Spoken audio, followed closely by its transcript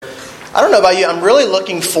I don't know about you, I'm really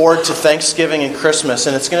looking forward to Thanksgiving and Christmas,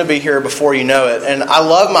 and it's going to be here before you know it. And I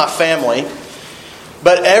love my family,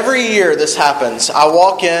 but every year this happens. I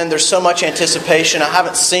walk in, there's so much anticipation. I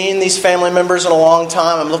haven't seen these family members in a long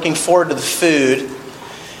time. I'm looking forward to the food.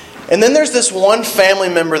 And then there's this one family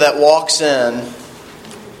member that walks in,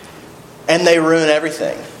 and they ruin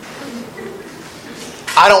everything.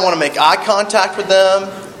 I don't want to make eye contact with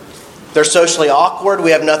them. They're socially awkward.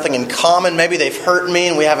 We have nothing in common. Maybe they've hurt me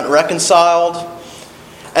and we haven't reconciled.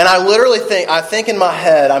 And I literally think in my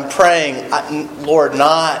head, I'm praying, Lord,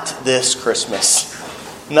 not this Christmas.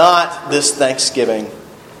 Not this Thanksgiving.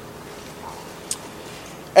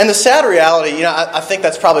 And the sad reality, I think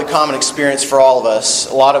that's probably a common experience for all of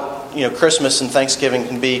us. A lot of, Christmas and Thanksgiving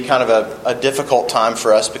can be kind of a difficult time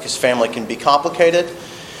for us because family can be complicated.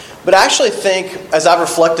 But I actually think, as I've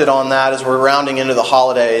reflected on that as we're rounding into the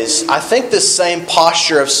holidays, I think this same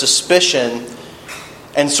posture of suspicion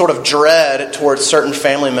and sort of dread towards certain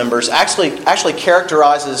family members actually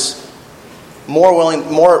characterizes more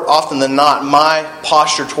often than not my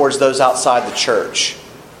posture towards those outside the church.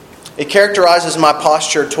 It characterizes my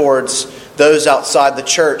posture towards those outside the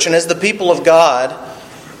church. And as the people of God,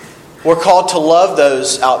 we're called to love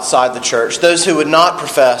those outside the church, those who would not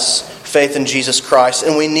profess faith in Jesus Christ,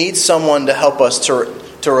 and we need someone to help us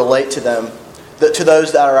to relate to them, to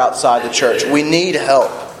those that are outside the church. We need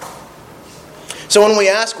help. So when we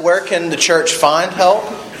ask, where can the church find help?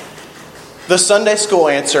 The Sunday school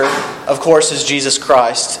answer, of course, is Jesus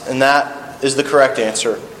Christ, and that is the correct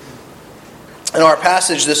answer. And our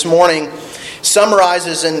passage this morning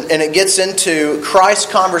summarizes and it gets into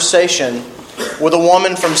Christ's conversation with a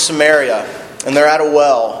woman from Samaria, and they're at a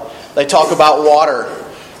well. They talk about water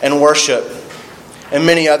and worship, and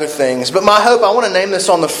many other things. But my hope, I want to name this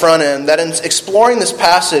on the front end, that in exploring this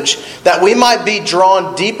passage, that we might be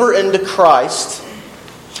drawn deeper into Christ,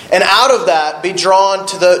 and out of that be drawn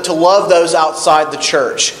to love those outside the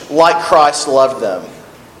church, like Christ loved them.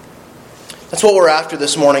 That's what we're after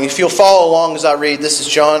this morning. If you'll follow along as I read, this is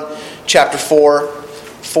John chapter 4,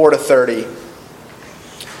 4-30.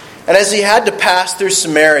 And as he had to pass through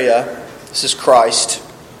Samaria, this is Christ,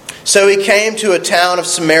 so he came to a town of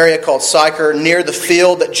Samaria called Sychar, near the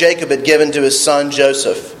field that Jacob had given to his son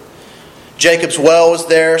Joseph. Jacob's well was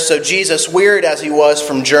there, so Jesus, wearied as he was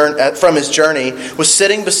from his journey, was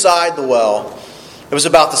sitting beside the well. It was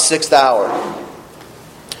about the 6th hour.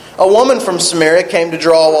 A woman from Samaria came to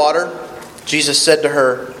draw water. Jesus said to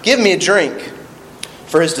her, "Give me a drink,"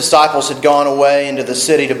 for his disciples had gone away into the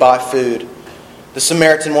city to buy food. The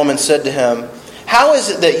Samaritan woman said to him, "How is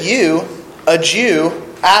it that you, a Jew,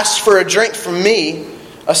 ask for a drink from me,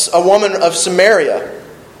 a woman of Samaria?"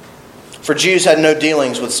 For Jews had no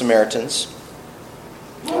dealings with Samaritans.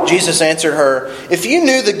 Jesus answered her, "If you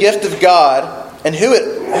knew the gift of God, and who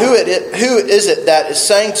is it that is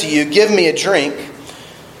saying to you, 'Give me a drink,'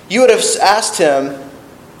 you would have asked him,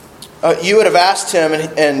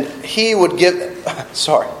 and he would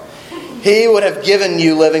have given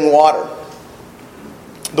you living water."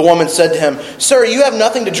 The woman said to him, "Sir, you have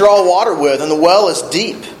nothing to draw water with, and the well is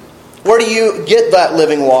deep. Where do you get that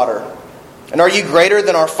living water? And are you greater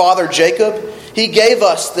than our father Jacob? He gave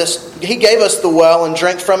us the well and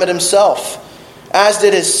drank from it himself, as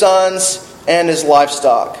did his sons and his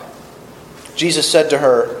livestock." Jesus said to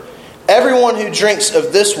her, "Everyone who drinks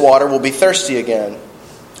of this water will be thirsty again.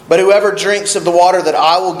 But whoever drinks of the water that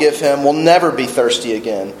I will give him will never be thirsty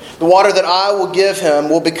again. The water that I will give him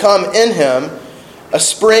will become in him a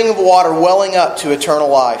spring of water welling up to eternal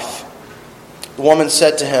life." The woman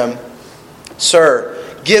said to him, "Sir,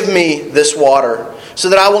 give me this water, so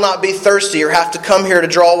that I will not be thirsty or have to come here to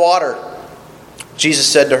draw water." Jesus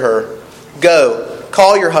said to her, "Go,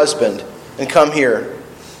 call your husband and come here."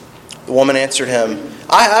 The woman answered him,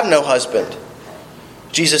 "I have no husband."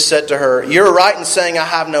 Jesus said to her, "You're right in saying I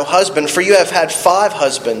have no husband, for you have had 5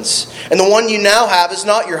 husbands, and the one you now have is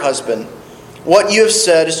not your husband. What you have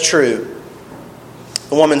said is true."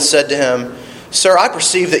 The woman said to him, "Sir, I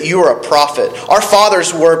perceive that you are a prophet. Our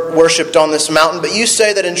fathers worshipped on this mountain, but you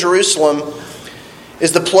say that in Jerusalem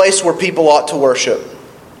is the place where people ought to worship."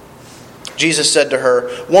 Jesus said to her,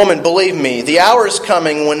 "Woman, believe me, the hour is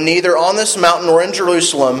coming when neither on this mountain nor in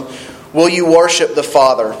Jerusalem will you worship the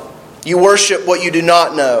Father. You worship what you do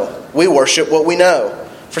not know. We worship what we know.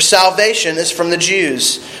 For salvation is from the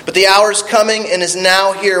Jews. But the hour is coming and is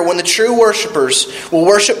now here when the true worshipers will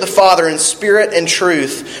worship the Father in spirit and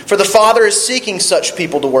truth. For the Father is seeking such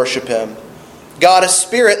people to worship him. God is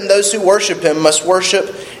spirit, and those who worship him must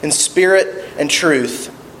worship in spirit and truth."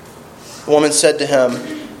 The woman said to him,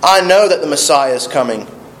 "I know that the Messiah is coming,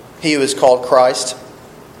 he who is called Christ.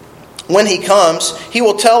 When he comes, he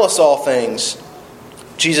will tell us all things."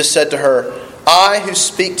 Jesus said to her, "I who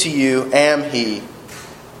speak to you am he."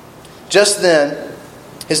 Just then,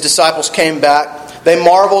 his disciples came back. They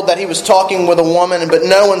marveled that he was talking with a woman, but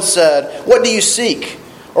no one said, "What do you seek?"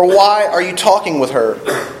 or "Why are you talking with her?"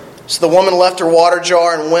 So the woman left her water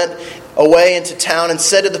jar and went away into town and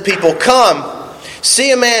said to the people, "Come,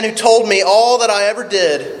 see a man who told me all that I ever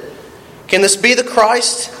did. Can this be the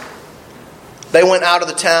Christ?" They went out of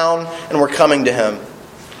the town and were coming to him.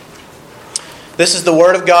 This is the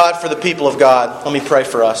word of God for the people of God. Let me pray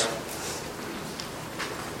for us.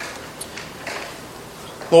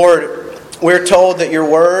 Lord, we're told that your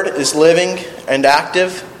word is living and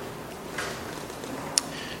active.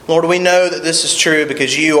 Lord, we know that this is true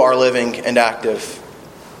because you are living and active.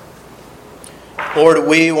 Lord,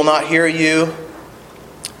 we will not hear you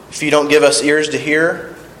if you don't give us ears to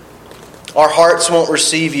hear. Our hearts won't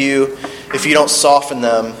receive you if you don't soften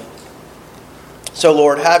them. So,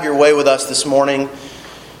 Lord, have your way with us this morning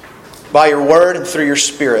by your word and through your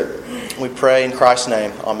Spirit. We pray in Christ's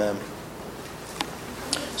name. Amen.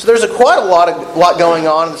 So there's quite a lot going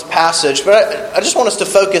on in this passage, but I just want us to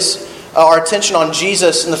focus our attention on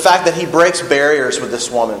Jesus and the fact that he breaks barriers with this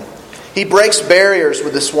woman. He breaks barriers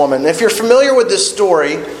with this woman. If you're familiar with this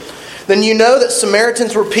story, then you know that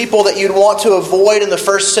Samaritans were people that you'd want to avoid in the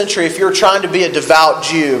first century if you were trying to be a devout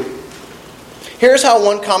Jew. Here's how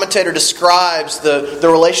one commentator describes the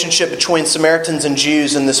relationship between Samaritans and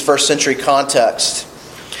Jews in this first century context.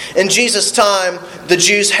 In Jesus' time, the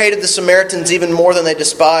Jews hated the Samaritans even more than they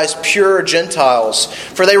despised pure Gentiles,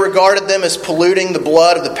 for they regarded them as polluting the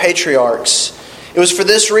blood of the patriarchs. It was for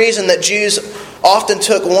this reason that Jews often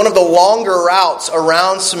took one of the longer routes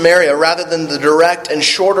around Samaria rather than the direct and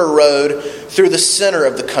shorter road through the center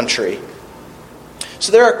of the country.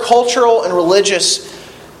 So there are cultural and religious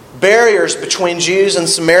barriers between Jews and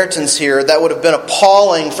Samaritans here that would have been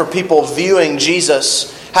appalling for people viewing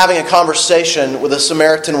Jesus having a conversation with a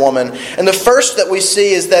Samaritan woman. And the first that we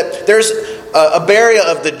see is that there's a barrier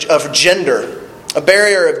of gender. A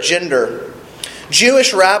barrier of gender.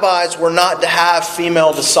 Jewish rabbis were not to have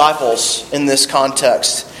female disciples in this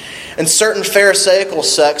context. And certain Pharisaical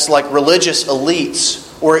sects, like religious elites,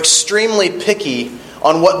 were extremely picky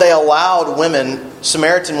on what they allowed women,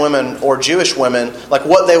 Samaritan women or Jewish women, like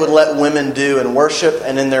what they would let women do in worship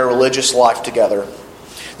and in their religious life together.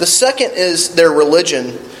 The second is their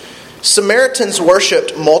religion. Samaritans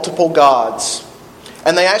worshipped multiple gods.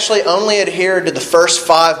 And they actually only adhered to the first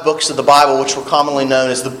 5 books of the Bible, which were commonly known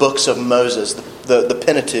as the books of Moses, the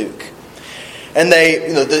Pentateuch. And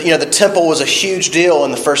the temple was a huge deal in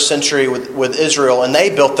the first century with Israel, and they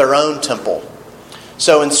built their own temple.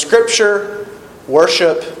 So in Scripture,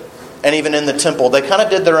 worship, and even in the temple, they kind of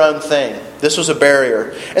did their own thing. This was a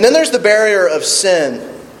barrier. And then there's the barrier of sin.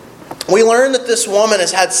 We learn that this woman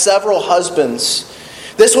has had several husbands.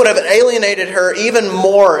 This would have alienated her even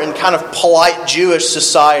more in kind of polite Jewish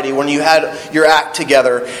society when you had your act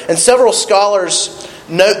together. And several scholars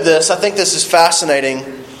note this. I think this is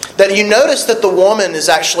fascinating. That you notice that the woman is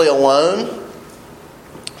actually alone.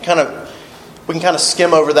 We can kind of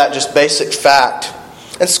skim over that just basic fact.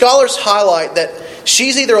 And scholars highlight that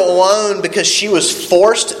she's either alone because she was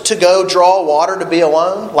forced to go draw water to be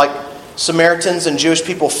alone, like Samaritans and Jewish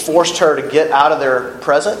people forced her to get out of their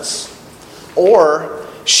presence, or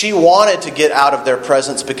she wanted to get out of their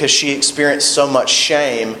presence because she experienced so much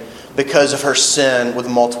shame because of her sin with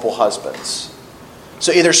multiple husbands.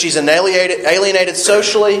 So either she's alienated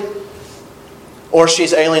socially, or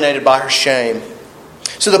she's alienated by her shame.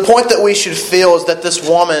 So the point that we should feel is that this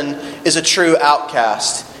woman is a true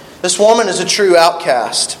outcast. This woman is a true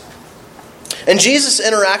outcast. And Jesus'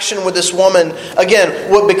 interaction with this woman,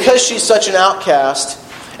 again, because she's such an outcast,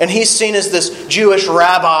 and he's seen as this Jewish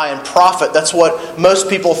rabbi and prophet, that's what most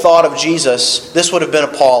people thought of Jesus, this would have been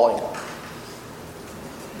appalling.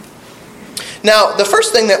 Now, the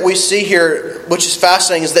first thing that we see here, which is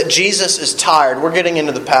fascinating, is that Jesus is tired. We're getting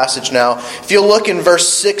into the passage now. If you look in verse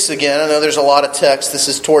 6 again, I know there's a lot of text. This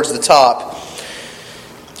is towards the top.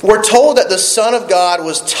 We're told that the Son of God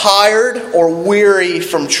was tired or weary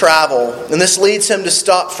from travel. And this leads him to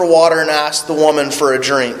stop for water and ask the woman for a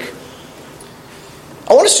drink.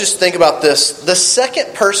 I want us to just think about this. The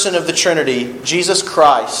second person of the Trinity, Jesus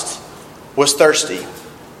Christ, was thirsty.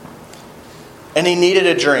 And he needed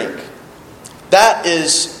a drink. That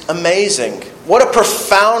is amazing. What a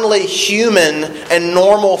profoundly human and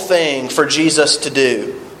normal thing for Jesus to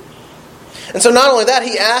do. And so not only that,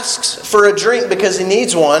 he asks for a drink because he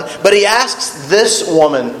needs one, but he asks this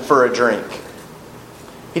woman for a drink.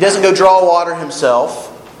 He doesn't go draw water himself.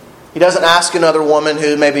 He doesn't ask another woman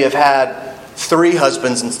who maybe have had 3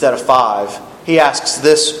 husbands instead of 5, he asks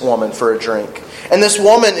this woman for a drink. And this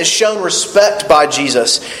woman is shown respect by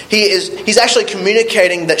Jesus. He's actually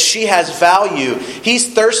communicating that she has value.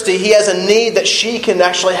 He's thirsty. He has a need that she can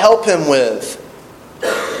actually help him with.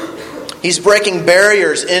 He's breaking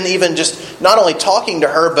barriers in even just not only talking to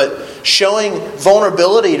her, but showing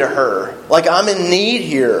vulnerability to her. Like, I'm in need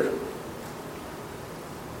here.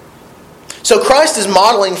 So Christ is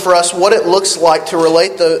modeling for us what it looks like to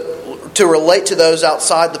relate to those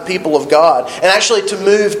outside the people of God, and actually to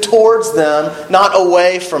move towards them, not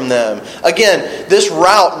away from them. Again, this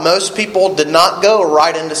route, most people did not go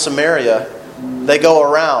right into Samaria. They go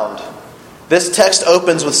around. This text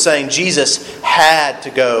opens with saying Jesus had to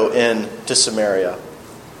go into Samaria.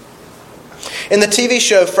 In the TV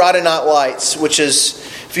show Friday Night Lights, which is,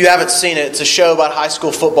 if you haven't seen it, it's a show about high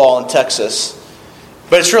school football in Texas.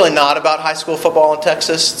 But it's really not about high school football in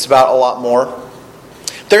Texas. It's about a lot more.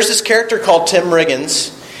 There's this character called Tim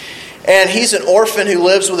Riggins, and he's an orphan who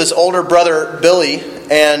lives with his older brother, Billy.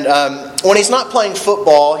 And when he's not playing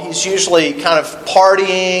football, he's usually kind of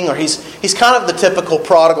partying, or he's kind of the typical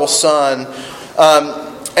prodigal son.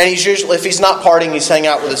 And he's usually, if he's not partying, he's hanging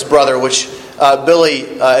out with his brother, which Billy,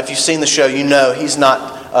 if you've seen the show, you know he's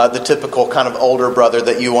not the typical kind of older brother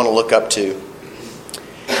that you want to look up to.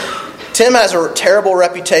 Tim has a terrible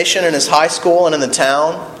reputation in his high school and in the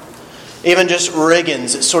town. Even just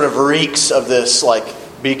Riggins, it sort of reeks of this, like,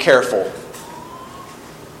 be careful.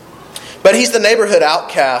 But he's the neighborhood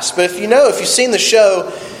outcast. But if you've seen the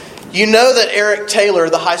show, you know that Eric Taylor,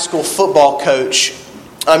 the high school football coach,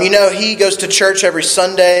 he goes to church every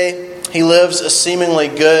Sunday. He lives a seemingly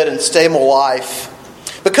good and stable life.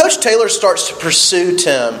 But Coach Taylor starts to pursue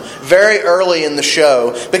Tim very early in the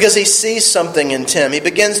show because he sees something in Tim. He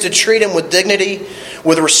begins to treat him with dignity,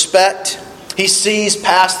 with respect. He sees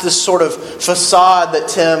past this sort of facade that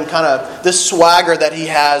Tim this swagger that he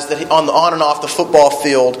has on and off the football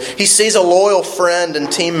field. He sees a loyal friend and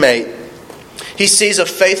teammate. He sees a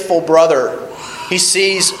faithful brother. He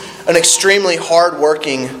sees an extremely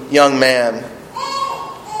hardworking young man.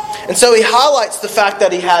 And so he highlights the fact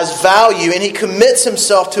that he has value, and he commits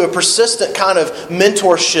himself to a persistent kind of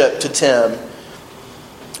mentorship to Tim.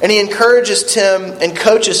 And he encourages Tim and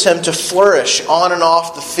coaches him to flourish on and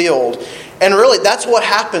off the field. And really, that's what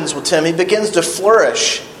happens with Tim. He begins to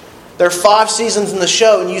flourish. There are 5 seasons in the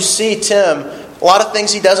show, and you see Tim, a lot of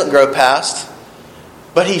things he doesn't grow past,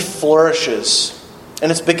 but he flourishes.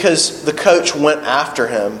 And it's because the coach went after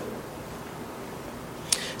him.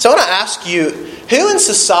 So I want to ask you, who in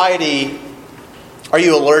society are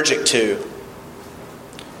you allergic to?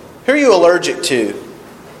 Who are you allergic to?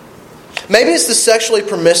 Maybe it's the sexually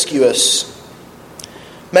promiscuous.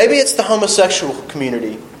 Maybe it's the homosexual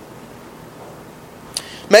community.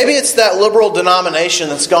 Maybe it's that liberal denomination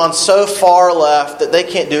that's gone so far left that they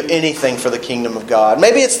can't do anything for the kingdom of God.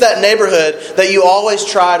 Maybe it's that neighborhood that you always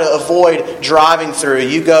try to avoid driving through.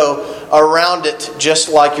 You go around it just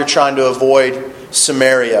like you're trying to avoid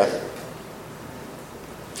Samaria.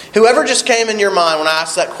 Whoever just came in your mind when I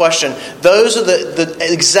asked that question, those are the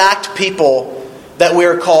exact people that we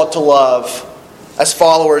are called to love as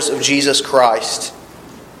followers of Jesus Christ.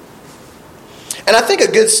 And I think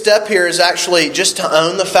a good step here is actually just to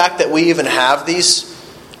own the fact that we even have these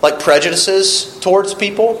prejudices towards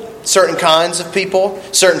people, certain kinds of people,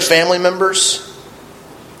 certain family members.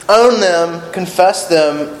 Own them, confess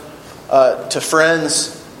them to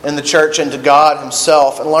friends in the church and to God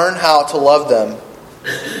Himself, and learn how to love them.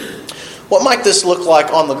 What might this look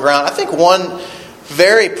like on the ground? I think one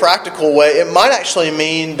very practical way, it might actually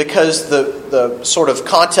mean, because the sort of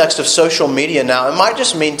context of social media now, it might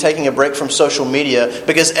just mean taking a break from social media,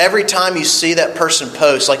 because every time you see that person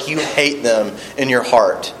post, you hate them in your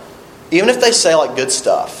heart. Even if they say good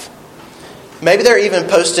stuff. Maybe they're even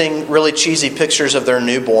posting really cheesy pictures of their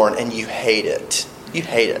newborn and you hate it. You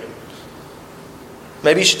hate it.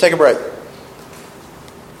 Maybe you should take a break.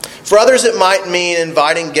 For others, it might mean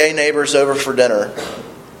inviting gay neighbors over for dinner.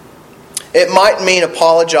 It might mean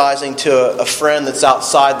apologizing to a friend that's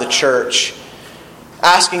outside the church,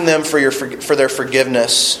 asking them for their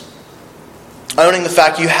forgiveness, owning the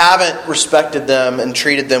fact you haven't respected them and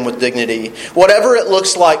treated them with dignity. Whatever it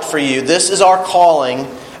looks like for you, this is our calling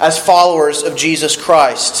as followers of Jesus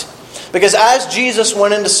Christ. Because as Jesus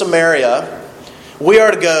went into Samaria, we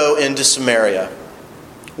are to go into Samaria.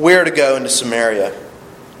 We are to go into Samaria.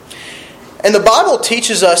 And the Bible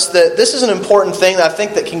teaches us that this is an important thing that I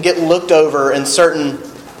think that can get looked over in certain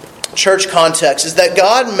church contexts, is that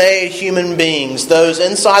God made human beings, those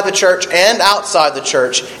inside the church and outside the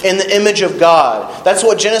church, in the image of God. That's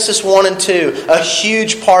what Genesis 1 and 2, a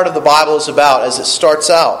huge part of the Bible, is about as it starts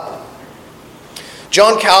out.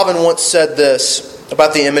 John Calvin once said this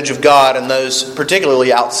about the image of God and those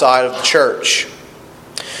particularly outside of the church.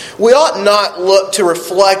 We ought not look to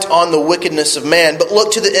reflect on the wickedness of man, but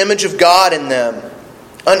look to the image of God in them.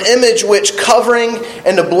 An image which, covering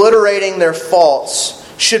and obliterating their faults,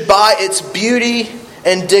 should by its beauty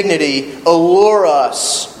and dignity allure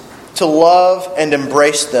us to love and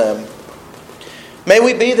embrace them. May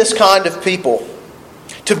we be this kind of people,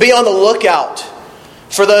 to be on the lookout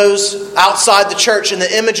for those outside the church and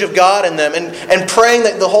the image of God in them, and praying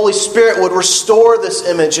that the Holy Spirit would restore this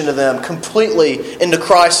image into them completely into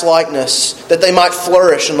Christ's likeness, that they might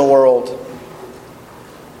flourish in the world.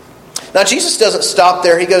 Now, Jesus doesn't stop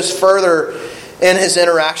there. He goes further in his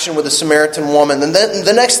interaction with the Samaritan woman. And then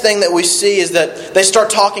the next thing that we see is that they start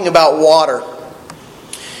talking about water.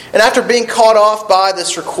 And after being caught off by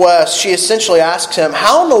this request, she essentially asks him,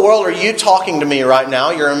 how in the world are you talking to me right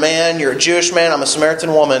now? You're a man, you're a Jewish man, I'm a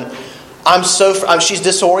Samaritan woman. She's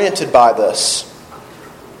disoriented by this.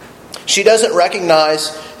 She doesn't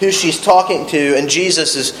recognize who she's talking to, and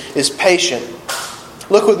Jesus is patient.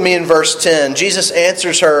 Look with me in verse 10. Jesus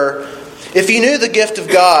answers her, if you knew the gift of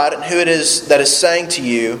God and who it is that is saying to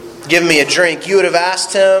you, give me a drink, you would have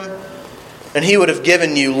asked him, and he would have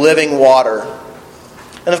given you living water.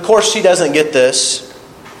 And of course she doesn't get this.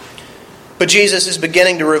 But Jesus is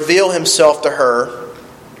beginning to reveal himself to her.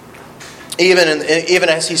 Even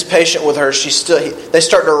as he's patient with her, they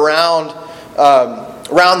start to round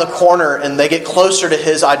the corner and they get closer to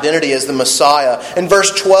his identity as the Messiah. In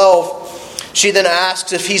verse 12, she then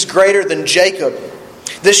asks if he's greater than Jacob.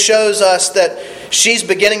 This shows us that she's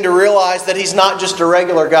beginning to realize that he's not just a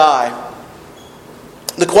regular guy.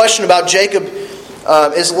 The question about Jacob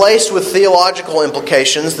is laced with theological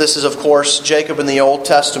implications. This is, of course, Jacob in the Old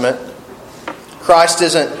Testament. Christ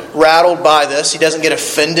isn't rattled by this. He doesn't get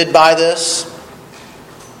offended by this.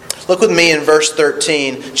 Look with me in verse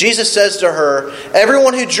 13. Jesus says to her,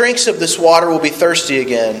 everyone who drinks of this water will be thirsty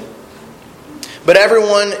again. But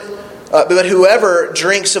whoever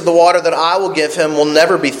drinks of the water that I will give him will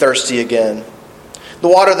never be thirsty again. The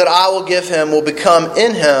water that I will give him will become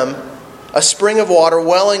in him a spring of water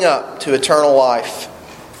welling up to eternal life.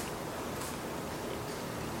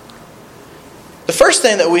 The first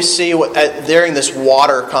thing that we see during this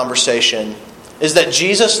water conversation is that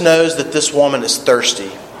Jesus knows that this woman is thirsty.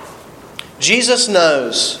 Jesus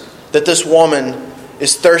knows that this woman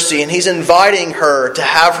is thirsty, and he's inviting her to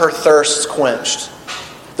have her thirst quenched.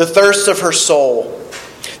 The thirst of her soul.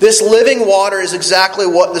 This living water is exactly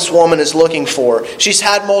what this woman is looking for. She's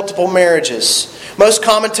had multiple marriages. Most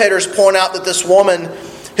commentators point out that this woman,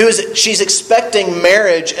 she's expecting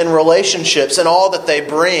marriage and relationships and all that they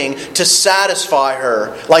bring to satisfy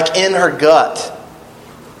her, like in her gut.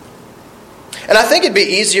 And I think it'd be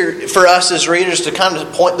easier for us as readers to kind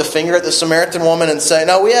of point the finger at the Samaritan woman and say,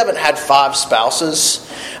 no, we haven't had 5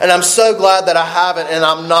 spouses. And I'm so glad that I haven't, and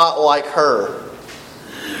I'm not like her.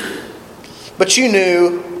 But you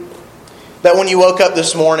knew that when you woke up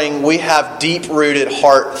this morning, we have deep-rooted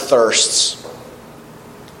heart thirsts.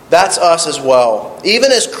 That's us as well.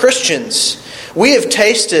 Even as Christians, we have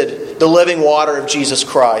tasted the living water of Jesus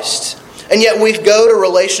Christ. And yet we go to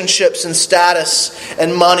relationships and status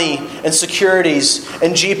and money and securities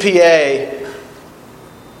and GPA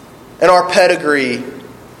and our pedigree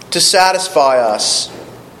to satisfy us.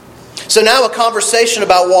 So now a conversation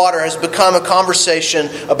about water has become a conversation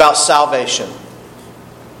about salvation.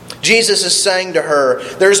 Jesus is saying to her,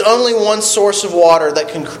 there's only one source of water that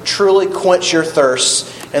can truly quench your thirst,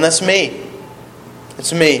 and that's me.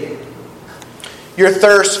 It's me. Your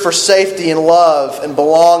thirst for safety and love and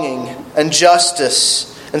belonging and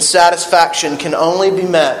justice and satisfaction can only be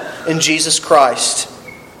met in Jesus Christ.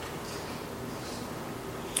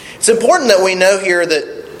 It's important that we know here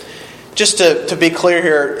that, just to be clear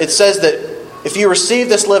here, it says that if you receive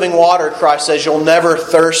this living water, Christ says, you'll never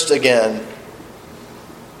thirst again.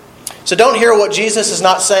 So don't hear what Jesus is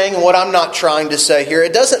not saying and what I'm not trying to say here.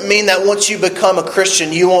 It doesn't mean that once you become a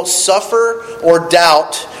Christian, you won't suffer or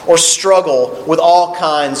doubt or struggle with all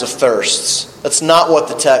kinds of thirsts. That's not what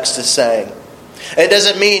the text is saying. It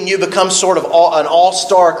doesn't mean you become sort of an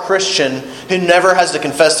all-star Christian who never has to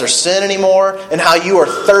confess their sin anymore, and how you are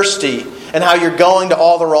thirsty and how you're going to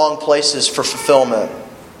all the wrong places for fulfillment.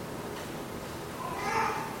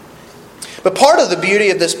 But part of the beauty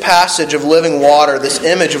of this passage of living water, this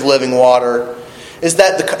image of living water, is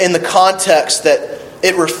that in the context that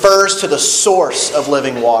it refers to the source of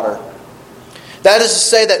living water. That is to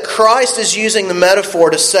say that Christ is using the metaphor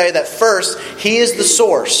to say that first, He is the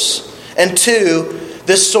source. And 2,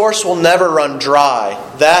 this source will never run dry.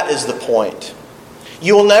 That is the point.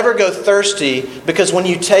 You will never go thirsty, because when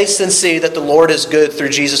you taste and see that the Lord is good through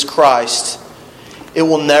Jesus Christ, it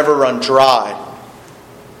will never run dry.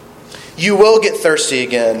 You will get thirsty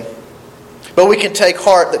again, but we can take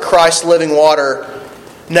heart that Christ's living water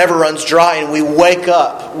never runs dry, and we wake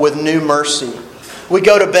up with new mercy. We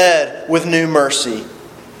go to bed with new mercy.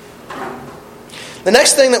 The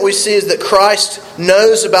next thing that we see is that Christ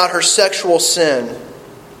knows about her sexual sin.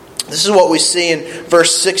 This is what we see in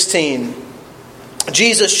verse 16.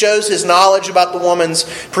 Jesus shows his knowledge about the woman's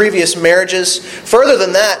previous marriages. Further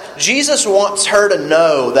than that, Jesus wants her to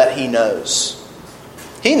know that he knows.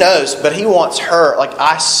 He knows, but he wants her, like,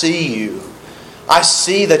 I see you. I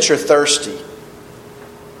see that you're thirsty.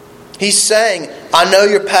 He's saying, I know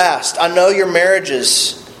your past. I know your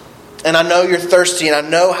marriages. And I know you're thirsty. And I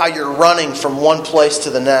know how you're running from one place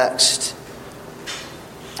to the next.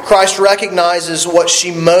 Christ recognizes what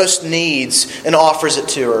she most needs and offers it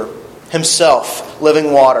to her. Himself,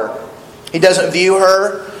 living water. He doesn't view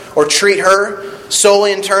her or treat her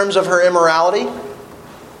solely in terms of her immorality,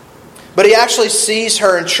 but he actually sees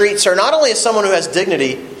her and treats her not only as someone who has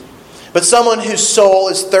dignity, but someone whose soul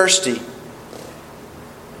is thirsty.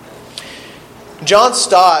 John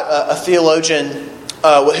Stott, a theologian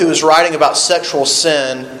who is writing about sexual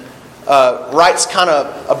sin, writes kind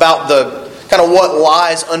of about what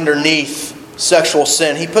lies underneath sexual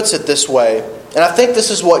sin. He puts it this way. And I think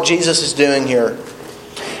this is what Jesus is doing here.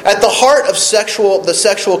 At the heart of the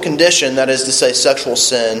sexual condition, that is to say sexual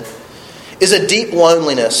sin, is a deep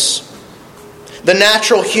loneliness. The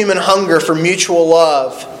natural human hunger for mutual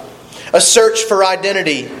love, a search for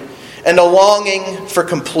identity, and a longing for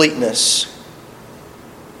completeness.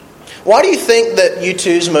 Why do you think that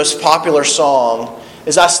U2's most popular song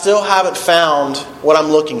is I Still Haven't Found What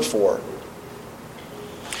I'm Looking For?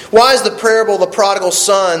 Why is the parable of the prodigal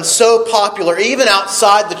son so popular, even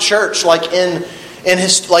outside the church, like in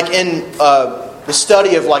the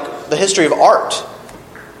study of the history of art?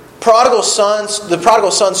 The prodigal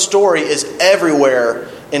son story is everywhere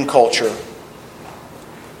in culture.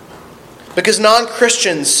 Because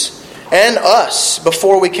non-Christians and us,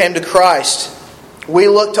 before we came to Christ, we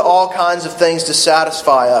look to all kinds of things to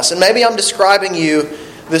satisfy us. And maybe I'm describing you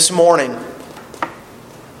this morning.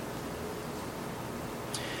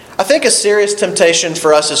 I think a serious temptation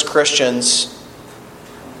for us as Christians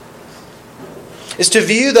is to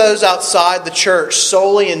view those outside the church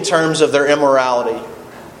solely in terms of their immorality.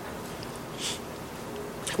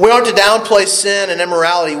 We aren't to downplay sin and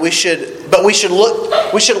immorality. We should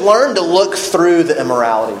learn to look through the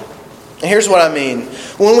immorality. And here's what I mean.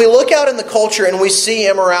 When we look out in the culture and we see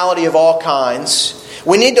immorality of all kinds,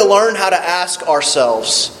 we need to learn how to ask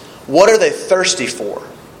ourselves, what are they thirsty for?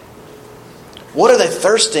 What are they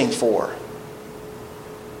thirsting for?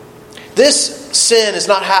 This sin is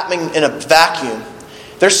not happening in a vacuum.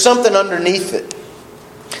 There's something underneath it.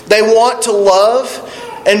 They want to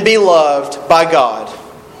love and be loved by God.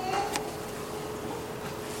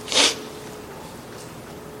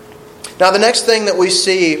 Now, the next thing that we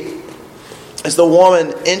see is the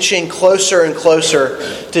woman inching closer and closer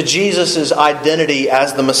to Jesus' identity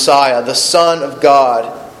as the Messiah, the Son of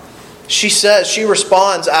God. She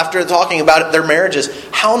responds after talking about their marriages,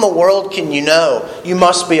 how in the world can you know? You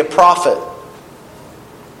must be a prophet.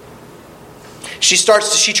 She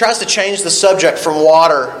tries to change the subject from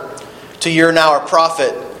water to you're now a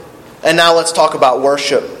prophet. And now let's talk about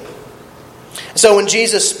worship. So when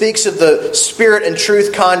Jesus speaks of the spirit and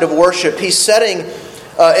truth kind of worship, he's setting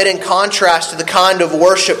it in contrast to the kind of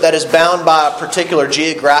worship that is bound by a particular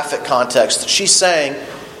geographic context. She's saying,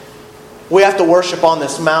 we have to worship on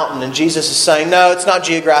this mountain. And Jesus is saying, no, it's not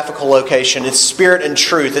geographical location. It's spirit and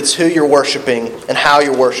truth. It's who you're worshiping and how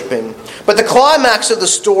you're worshiping. But the climax of the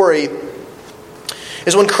story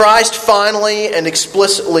is when Christ finally and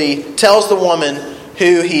explicitly tells the woman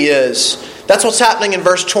who he is. That's what's happening in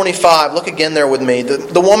verse 25. Look again there with me.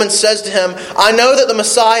 The woman says to him, I know that the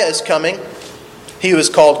Messiah is coming, he who is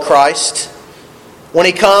called Christ. When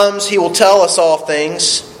he comes, he will tell us all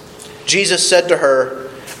things. Jesus said to her,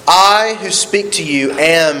 I who speak to you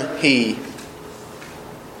am he.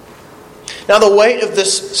 Now the weight of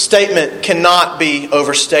this statement cannot be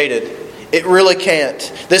overstated. It really can't.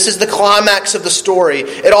 This is the climax of the story.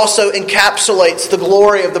 It also encapsulates the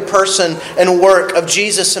glory of the person and work of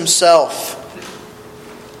Jesus himself.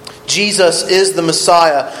 Jesus is the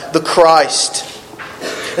Messiah, the Christ.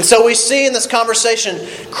 And so we see in this conversation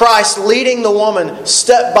Christ leading the woman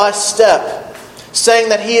step by step, saying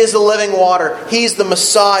that he is the living water. He's the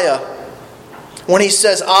Messiah. When he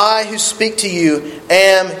says, I who speak to you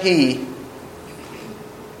am he.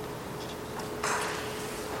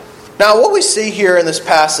 Now what we see here in this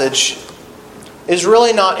passage is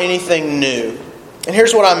really not anything new. And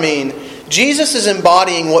here's what I mean. Jesus is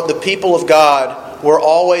embodying what the people of God were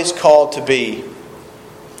always called to be: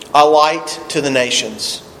 a light to the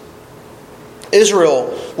nations.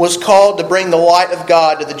 Israel was called to bring the light of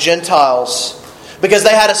God to the Gentiles because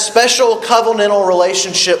they had a special covenantal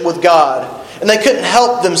relationship with God. And they couldn't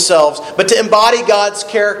help themselves but to embody God's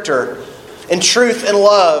character in truth and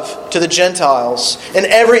love to the Gentiles in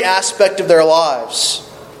every aspect of their lives.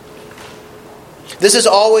 This has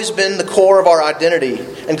always been the core of our identity,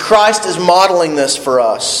 and Christ is modeling this for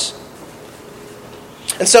us.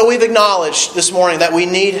 And so we've acknowledged this morning that we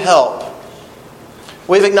need help.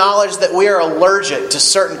 We've acknowledged that we are allergic to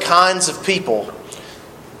certain kinds of people,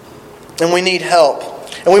 and we need help.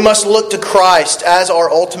 And we must look to Christ as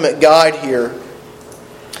our ultimate guide here.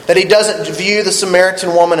 That He doesn't view the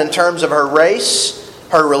Samaritan woman in terms of her race,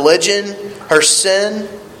 her religion, her sin.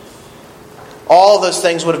 All of those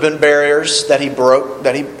things would have been barriers that He broke.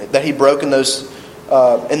 That he broke in those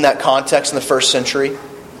in that context in the first century.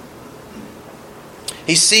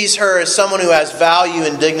 He sees her as someone who has value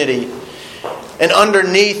and dignity, and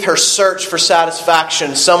underneath her search for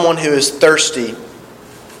satisfaction, someone who is thirsty.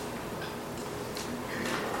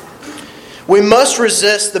 We must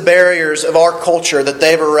resist the barriers of our culture that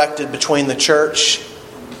they've erected between the church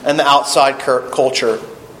and the outside culture.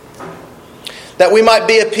 That we might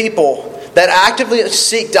be a people that actively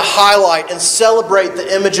seek to highlight and celebrate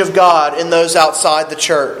the image of God in those outside the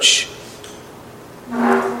church.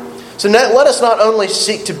 So let us not only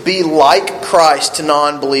seek to be like Christ to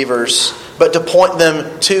non-believers, but to point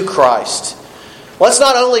them to Christ. Let's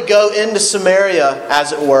not only go into Samaria,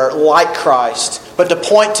 as it were, like Christ, but to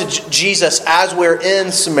point to Jesus as we're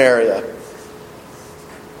in Samaria.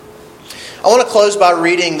 I want to close by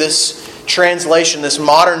reading this translation, this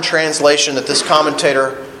modern translation that this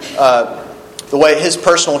commentator, the way his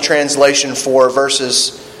personal translation for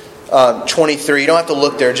verses 23. You don't have to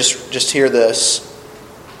look there, just hear this.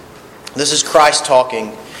 This is Christ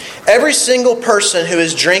talking. Every single person who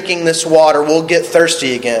is drinking this water will get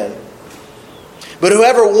thirsty again. But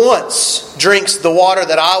whoever once drinks the water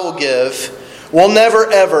that I will give will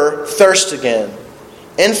never ever thirst again.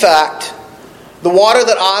 In fact, the water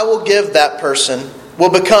that I will give that person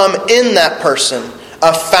will become in that person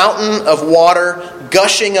a fountain of water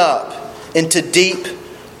gushing up into deep,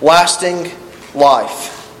 lasting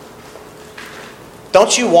life.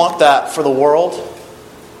 Don't you want that for the world?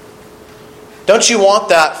 Don't you want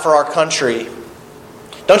that for our country?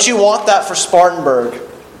 Don't you want that for Spartanburg?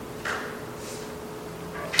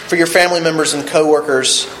 For your family members and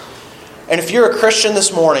co-workers? And if you're a Christian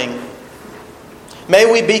this morning, may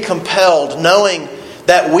we be compelled, knowing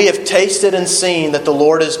that we have tasted and seen that the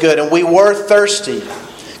Lord is good, and we were thirsty.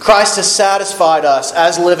 Christ has satisfied us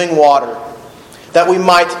as living water, that we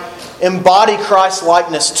might embody Christ's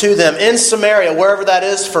likeness to them in Samaria, wherever that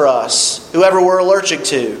is for us, whoever we're allergic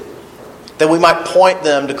to, that we might point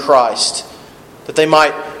them to Christ, that they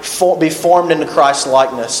might be formed into Christ's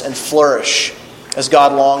likeness and flourish as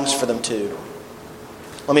God longs for them to.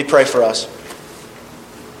 Let me pray for us.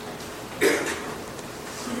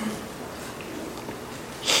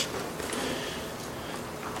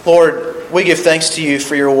 Lord, we give thanks to You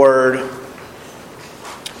for Your word.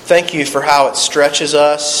 Thank You for how it stretches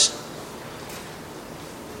us,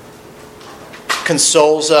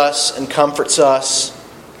 consoles us, and comforts us.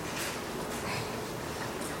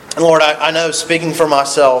 And Lord, I know, speaking for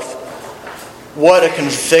myself, what a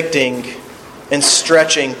convicting and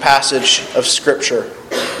stretching passage of Scripture.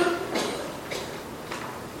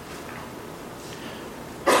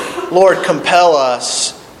 Lord, compel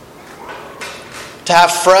us to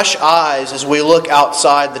have fresh eyes as we look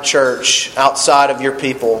outside the church, outside of Your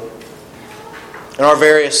people, in our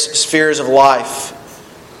various spheres of life,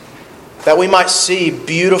 that we might see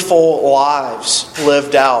beautiful lives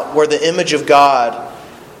lived out, where the image of God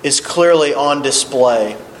is clearly on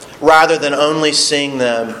display, rather than only seeing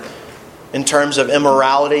them in terms of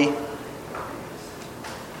immorality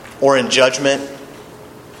or in judgment.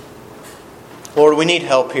 Lord, we need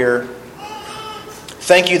help here.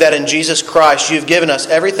 Thank You that in Jesus Christ You've given us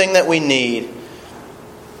everything that we need,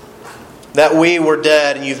 that we were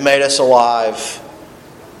dead and You've made us alive,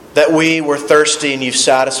 that we were thirsty and You've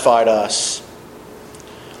satisfied us.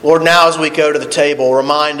 Lord, now as we go to the table,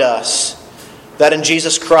 remind us that in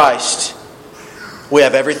Jesus Christ we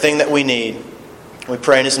have everything that we need. We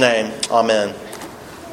pray in His name. Amen.